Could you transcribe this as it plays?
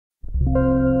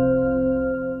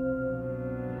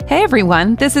Hey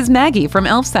everyone, this is Maggie from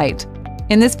Elfsight.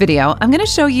 In this video, I'm going to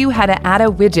show you how to add a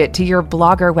widget to your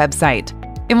Blogger website.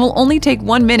 It will only take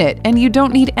 1 minute and you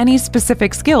don't need any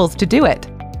specific skills to do it.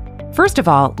 First of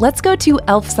all, let's go to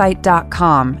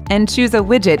elfsight.com and choose a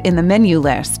widget in the menu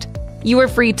list. You are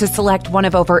free to select one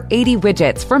of over 80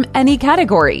 widgets from any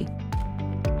category.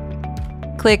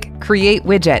 Click Create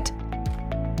Widget.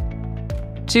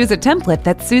 Choose a template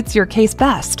that suits your case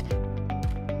best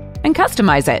and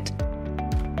customize it.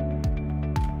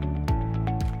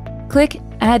 Click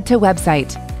Add to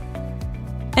Website,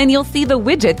 and you'll see the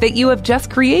widget that you have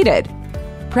just created.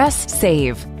 Press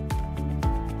Save.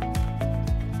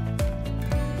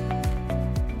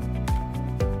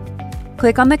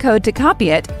 Click on the code to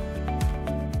copy it,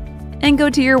 and go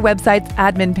to your website's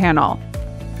admin panel.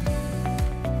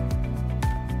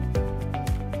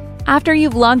 After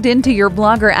you've logged into your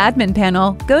Blogger admin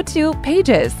panel, go to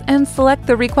Pages and select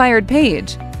the required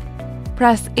page.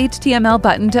 Press HTML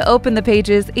button to open the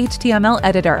page's HTML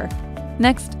editor.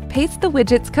 Next, paste the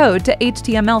widget's code to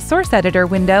HTML source editor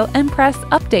window and press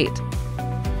Update.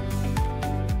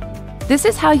 This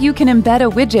is how you can embed a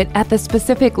widget at the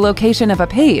specific location of a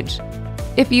page.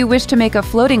 If you wish to make a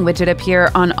floating widget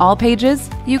appear on all pages,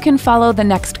 you can follow the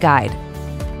next guide.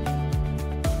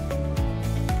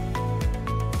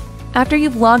 After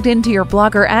you've logged into your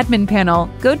Blogger admin panel,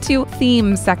 go to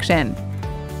Themes section.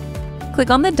 Click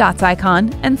on the dots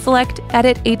icon and select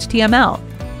Edit HTML.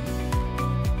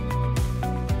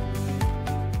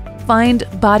 Find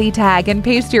Body Tag and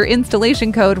paste your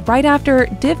installation code right after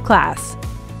Div Class.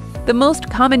 The most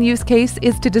common use case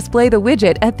is to display the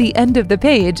widget at the end of the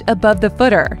page above the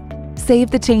footer.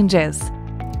 Save the changes.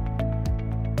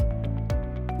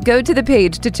 Go to the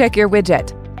page to check your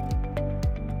widget.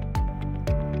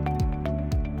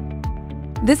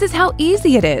 This is how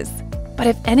easy it is. But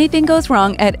if anything goes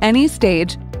wrong at any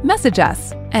stage, message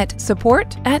us at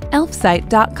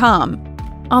support@elfsight.com.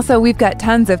 Also, we've got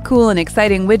tons of cool and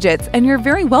exciting widgets, and you're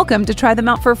very welcome to try them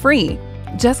out for free.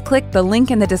 Just click the link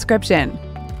in the description.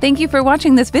 Thank you for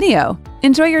watching this video.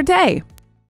 Enjoy your day.